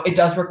so, you know, it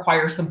does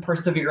require some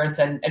perseverance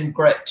and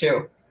grit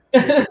too.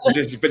 but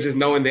just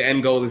knowing the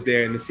end goal is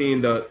there, and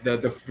seeing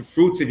the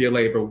fruits of your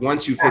labor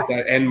once you've hit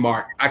that end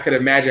mark, I could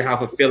imagine how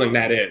fulfilling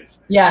that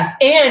is. Yes,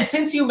 and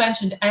since you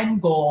mentioned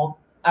end goal,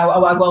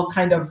 I will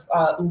kind of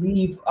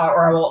leave,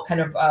 or I will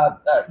kind of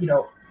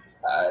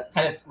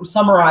kind of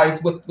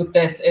summarize with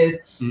this is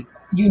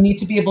you need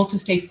to be able to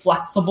stay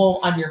flexible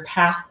on your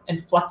path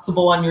and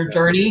flexible on your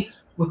journey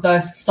with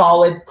a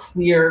solid,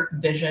 clear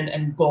vision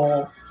and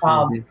goal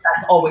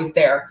that's always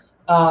there.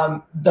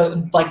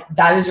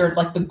 That is your,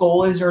 like, the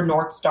goal is your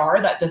North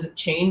Star. That doesn't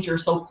change. You're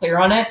so clear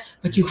on it,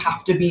 but you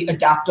have to be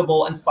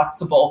adaptable and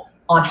flexible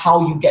on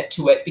how you get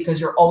to it, because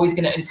you're always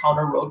going to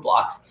encounter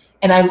roadblocks.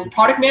 And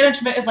product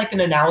management is like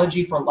an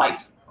analogy for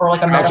life, or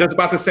like a metaphor. I was just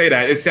about to say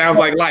that. It sounds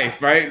like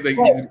life, right? Like,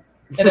 yes,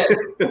 it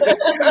is.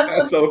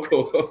 That's so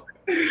cool.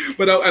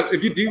 But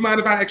if you do mind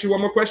if I ask you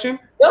one more question?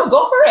 No,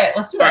 go for it.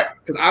 Let's do it.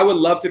 Because I would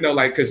love to know,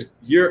 like, because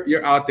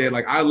you're out there,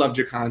 like, I loved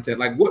your content.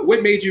 Like,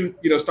 what made you,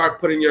 you know, start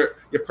putting your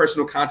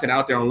personal content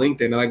out there on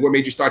LinkedIn? And, like, what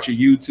made you start your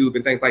YouTube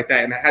and things like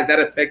that? And has that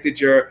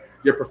affected your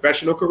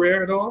professional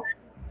career at all?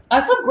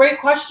 That's a great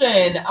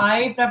question.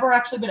 I've never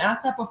actually been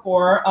asked that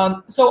before.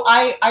 So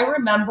I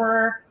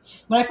remember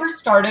when I first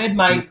started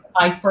my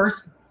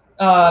first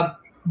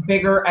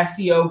bigger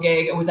SEO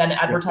gig. It was at an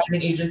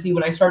advertising agency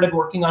when I started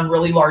working on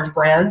really large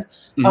brands.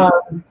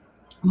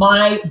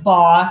 My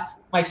boss,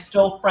 my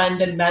still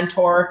friend and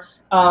mentor,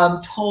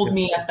 told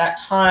me at that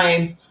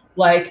time,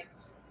 like,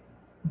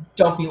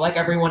 don't be like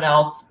everyone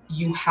else.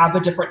 You have a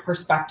different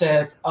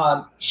perspective.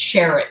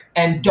 Share it,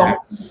 and don't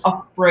be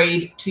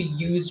afraid to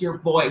use your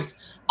voice.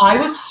 I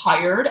was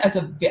hired as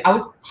an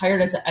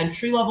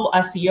entry-level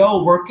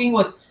SEO, working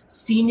with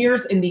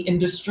seniors in the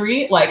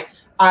industry. Like,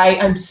 I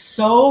am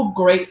so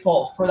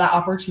grateful for that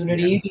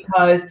opportunity,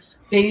 because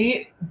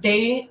they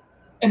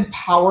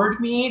empowered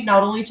me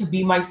not only to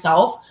be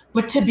myself,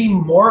 but to be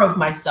more of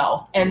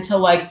myself, and to,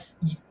 like,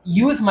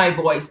 use my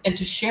voice and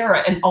to share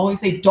it, and always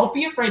say, don't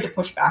be afraid to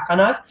push back on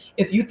us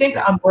if you think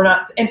we're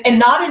not, and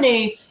not in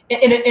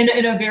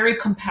a very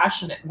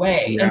compassionate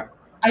way. And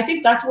I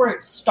think that's where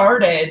it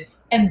started.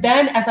 And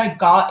then as I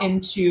got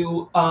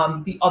into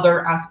the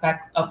other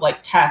aspects of, like,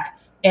 tech,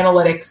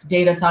 analytics,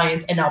 data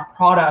science, and now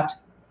product,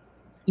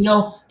 you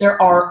know,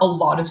 there are a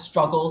lot of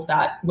struggles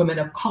that women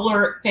of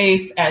color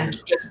face,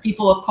 and just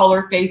people of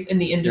color face in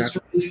the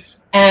industry.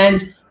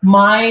 And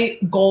my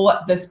goal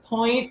at this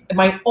point,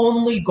 my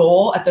only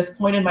goal at this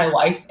point in my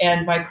life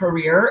and my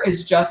career,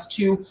 is just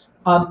to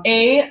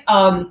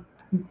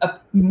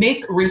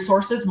make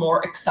resources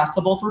more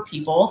accessible for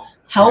people,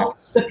 help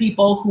the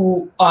people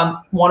who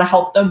want to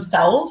help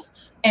themselves,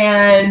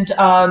 and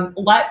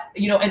let,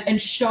 you know,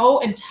 and show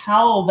and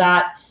tell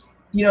that,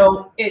 you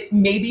know,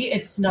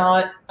 it's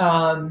not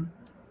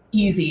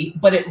easy,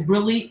 but it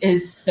really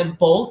is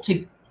simple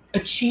to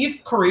achieve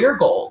career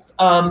goals.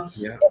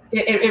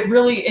 It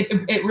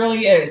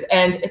really is.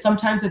 And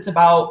sometimes it's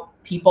about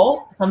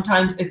people.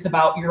 Sometimes it's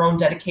about your own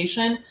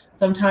dedication.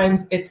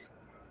 Sometimes it's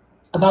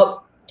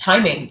about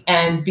timing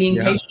and being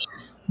patient.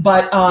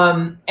 But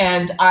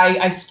and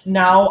I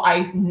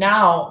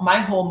now my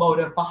whole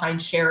motive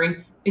behind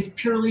sharing is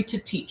purely to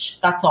teach.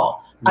 That's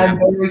all. I'm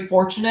very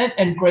fortunate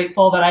and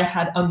grateful that I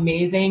had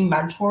amazing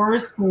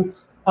mentors who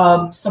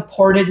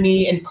supported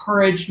me,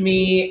 encouraged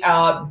me,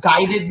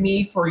 guided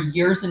me for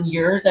years and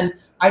years. And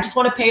I just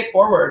want to pay it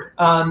forward.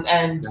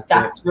 And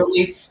that's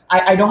really,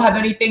 I don't have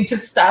anything to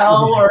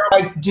sell or,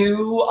 like,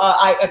 do.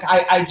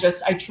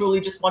 I truly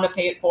just want to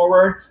pay it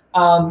forward.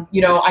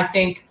 You know, I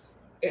think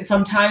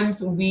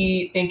sometimes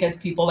we think as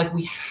people, like,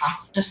 we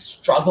have to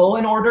struggle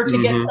in order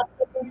to get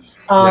something.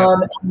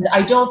 And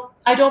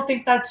I don't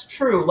think that's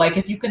true. Like,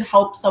 if you can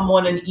help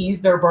someone and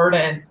ease their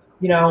burden,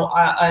 you know,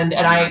 and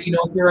I, you know,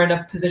 if you're in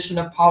a position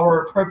of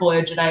power or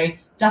privilege, and I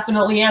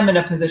definitely am in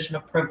a position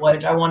of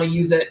privilege, I want to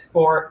use it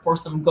for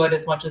some good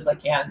as much as I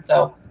can.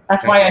 So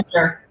that's why I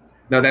share.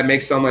 No, that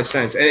makes so much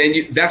sense.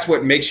 And that's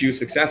what makes you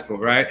successful,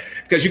 right?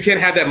 Because you can't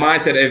have that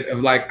mindset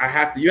of like,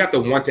 you have to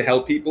want to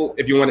help people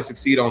if you want to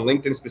succeed on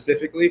LinkedIn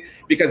specifically,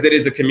 because it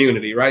is a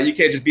community, right? You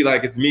can't just be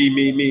like, it's me,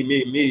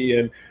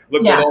 and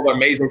look at all the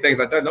amazing things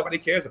like that. Nobody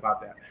cares about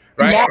that,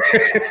 right? Yeah.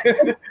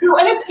 And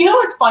it's, you know,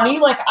 it's funny.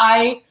 Like,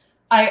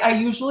 I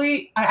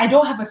usually, I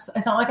don't have it's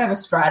not like I have a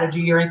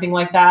strategy or anything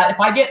like that.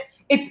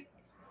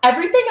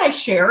 Everything I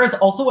share is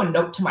also a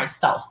note to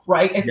myself,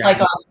 right? It's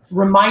like a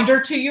reminder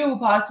to you,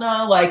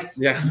 Upasana, like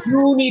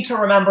you need to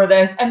remember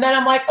this. And then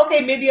I'm like,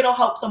 okay, maybe it'll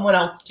help someone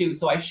else too.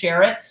 So I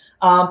share it.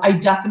 I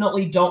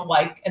definitely don't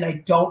like, and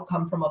I don't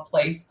come from a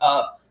place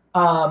of,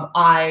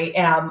 I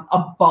am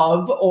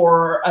above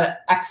or an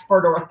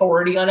expert or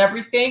authority on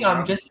everything.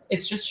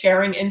 It's just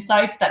sharing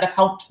insights that have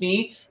helped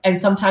me, and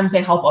sometimes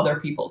they help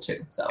other people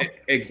too. So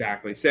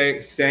exactly,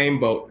 same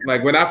boat.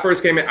 Like when I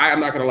first came in,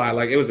 I'm not gonna lie,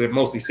 like it was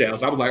mostly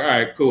sales. I was like, all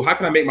right, cool. How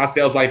can I make my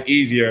sales life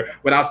easier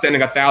without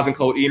sending 1,000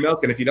 cold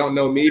emails? And if you don't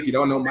know me, if you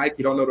don't know Mike,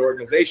 you don't know the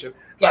organization,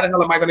 how the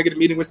hell am I gonna get a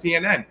meeting with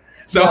CNN?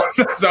 So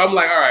I'm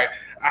like, all right,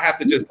 I have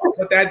to just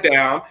put that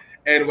down.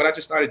 And what I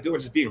just started doing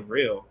is just being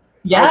real.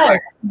 Yes,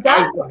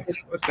 I was like,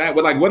 what's that?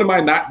 Well, like, what am I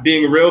not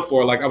being real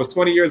for? Like, I was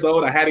 20 years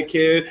old. I had a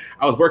kid.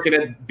 I was working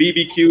at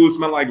BBQ,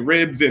 smelled like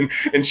ribs and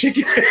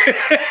chicken.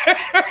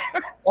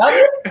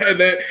 and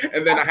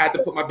then I had to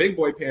put my big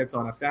boy pants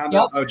on. I found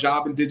a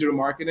job in digital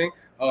marketing,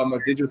 a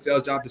digital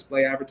sales job,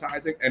 display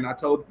advertising. And I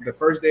told the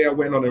first day I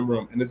went on the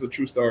room, and this is a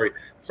true story.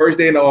 First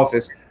day in the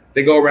office,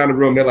 they go around the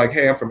room. They're like,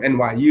 hey, I'm from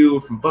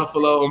NYU, I'm from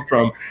Buffalo, I'm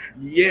from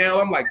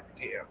Yale. I'm like,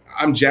 damn.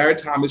 I'm Jared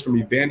Thomas from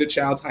Evander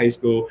Childs High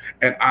School,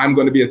 and I'm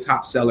going to be a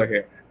top seller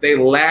here. They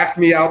laughed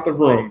me out the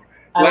room.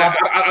 I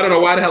don't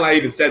know why the hell I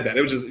even said that.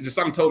 It was just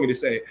something told me to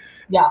say.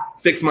 Yeah.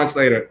 6 months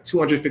later,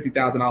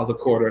 $250,000 a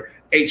quarter,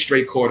 8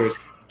 straight quarters,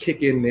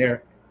 kick in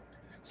there.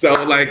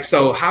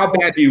 So how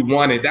bad do you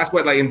want it? That's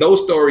what, like, in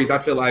those stories, I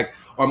feel like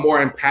are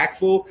more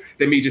impactful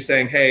than me just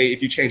saying, hey,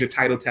 if you change a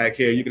title tag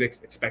here, you can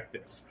expect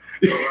this.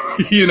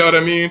 You know what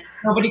I mean?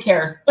 Nobody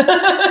cares.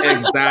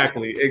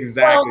 Exactly.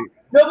 Well,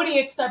 nobody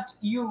except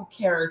you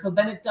cares, so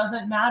then it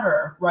doesn't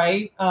matter,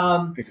 right?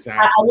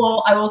 Exactly.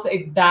 I will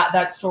say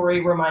that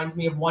story reminds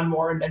me of one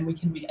more, and then we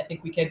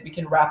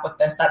can wrap with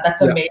this.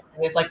 That's amazing.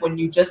 It's like when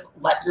you just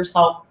let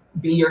yourself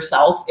be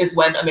yourself is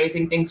when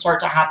amazing things start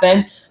to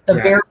happen. The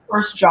very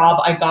first job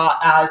I got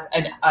as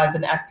an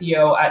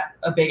SEO at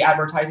a big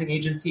advertising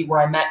agency, where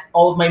I met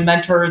all of my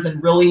mentors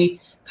and really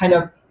kind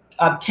of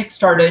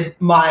kickstarted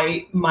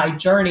my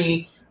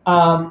journey.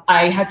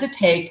 I had to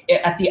take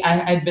it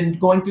I had been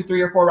going through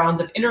 3 or 4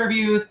 rounds of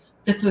interviews.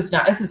 This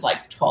is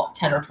like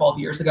 10 or 12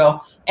 years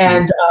ago.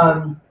 And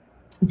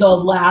the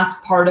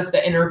last part of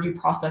the interview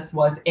process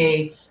was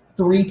a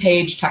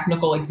 3-page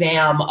technical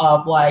exam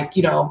of, like,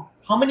 you know,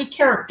 how many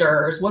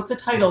characters, what's a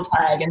title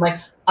tag? And like,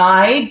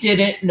 I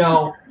didn't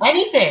know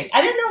anything.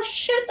 I didn't know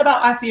shit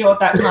about SEO at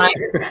that time.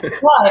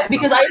 But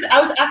because I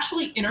was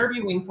actually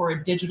interviewing for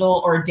a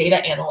digital or a data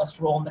analyst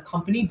role in the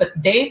company, but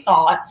they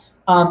thought,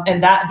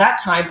 and that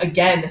time,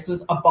 again, this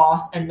was a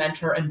boss and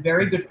mentor and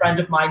very good friend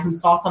of mine who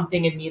saw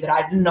something in me that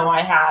I didn't know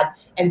I had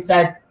and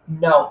said,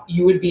 no,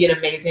 you would be an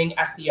amazing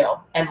SEO,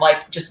 and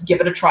like, just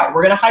give it a try.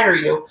 We're going to hire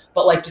you,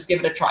 but like, just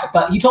give it a try.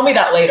 But he told me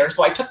that later.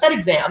 So I took that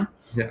exam.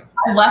 Yeah.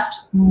 I left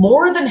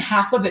more than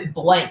half of it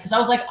blank because I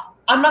was like,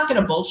 I'm not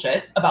going to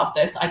bullshit about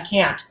this. I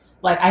can't.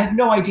 Like, I have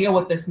no idea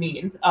what this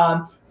means.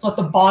 So at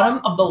the bottom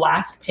of the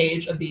last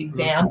page of the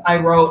exam, I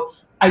wrote,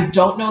 I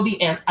don't know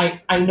the answer.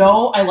 I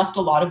know I left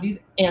a lot of these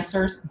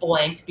answers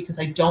blank because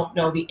I don't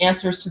know the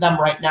answers to them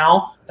right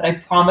now, but I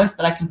promise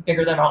that I can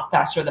figure them out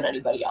faster than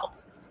anybody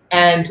else.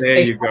 And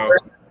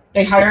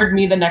they hired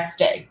me the next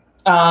day.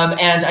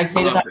 And I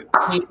stayed at that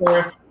company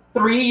for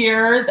 3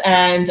 years.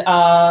 And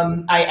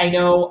I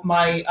know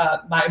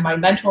my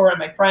mentor and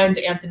my friend,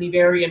 Anthony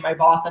Berry, and my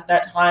boss at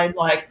that time,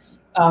 like,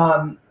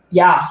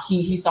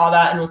 he saw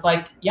that and was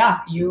like,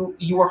 yeah, you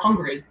were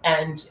hungry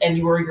and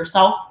you were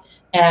yourself.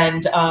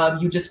 And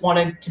you just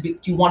wanted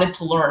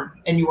to learn,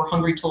 and you were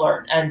hungry to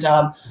learn. And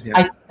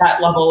I think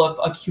that level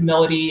of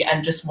humility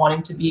and just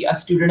wanting to be a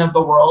student of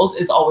the world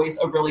is always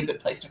a really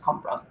good place to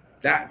come from.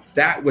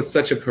 That was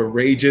such a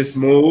courageous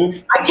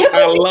move.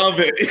 I love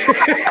it.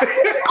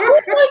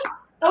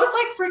 I was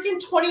like freaking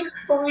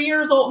 23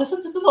 years old. This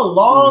is a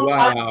long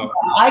time ago.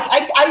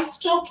 I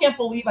still can't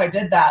believe I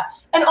did that.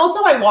 And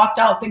also I walked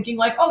out thinking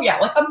like, oh yeah,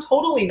 like I'm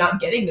totally not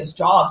getting this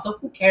job, so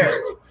who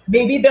cares?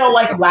 Maybe they'll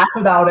like laugh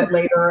about it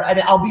later and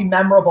I'll be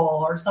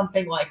memorable or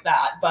something like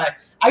that. But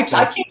I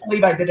can't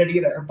believe I did it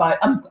either. But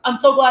I'm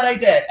so glad I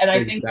did. And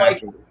I think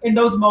like in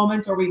those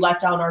moments where we let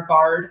down our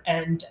guard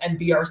and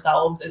be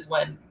ourselves is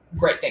when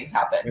great things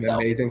happen. And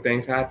amazing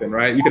things happen,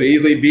 right? You could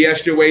easily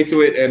BS your way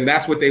to it, and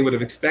that's what they would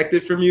have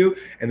expected from you,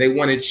 and they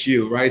wanted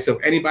you, right? So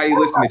if anybody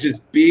listening,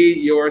 just be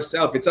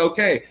yourself. It's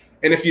okay.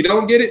 And if you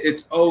don't get it,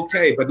 it's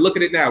okay. But look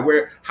at it now.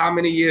 We're how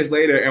many years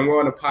later, and we're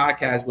on a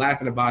podcast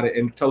laughing about it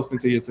and toasting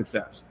to your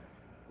success.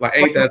 Like,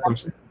 ain't that some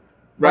shit?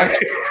 Right?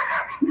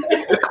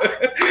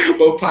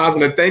 Well,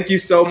 Upasana, thank you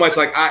so much.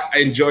 Like, I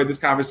enjoyed this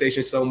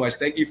conversation so much.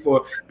 Thank you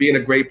for being a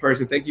great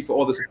person. Thank you for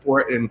all the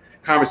support and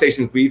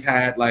conversations we've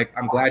had. Like,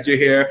 I'm glad you're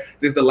here.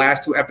 This is the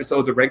last 2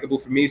 episodes of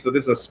Rankable for me. So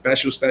this is a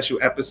special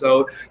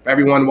episode. For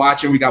everyone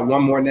watching, we got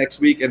one more next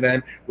week, and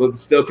then we'll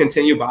still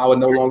continue, but I will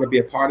no longer be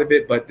a part of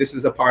it. But this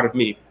is a part of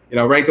me. You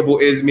know, Rankable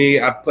is me.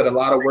 I've put a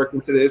lot of work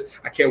into this.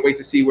 I can't wait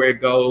to see where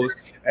it goes.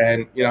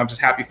 And, you know, I'm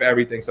just happy for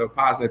everything. So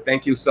positive.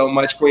 Thank you so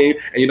much, Queen.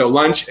 And, you know,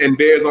 lunch and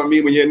beers on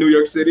me when you're in New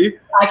York City.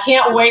 I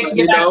can't wait to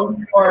get back to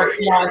New York.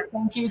 Yes,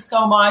 thank you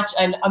so much.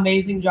 And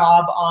amazing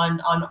job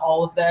on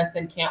all of this.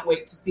 And can't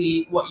wait to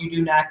see what you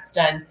do next.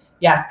 And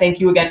yes,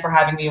 thank you again for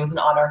having me. It was an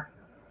honor.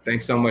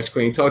 Thanks so much,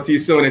 Queen. Talk to you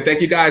soon. And thank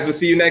you guys. We'll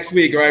see you next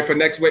week. All right. For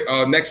next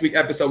week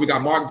episode, we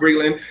got Mark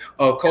Breland,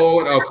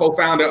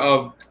 co-founder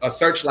of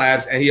Search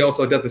Labs, and he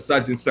also does the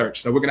Suds in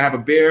Search. So we're going to have a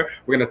beer.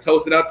 We're going to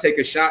toast it up, take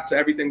a shot to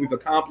everything we've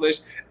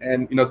accomplished.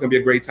 And, you know, it's going to be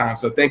a great time.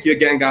 So thank you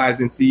again, guys,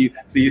 and see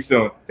you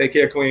soon. Take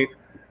care, Queen.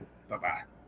 Bye-bye.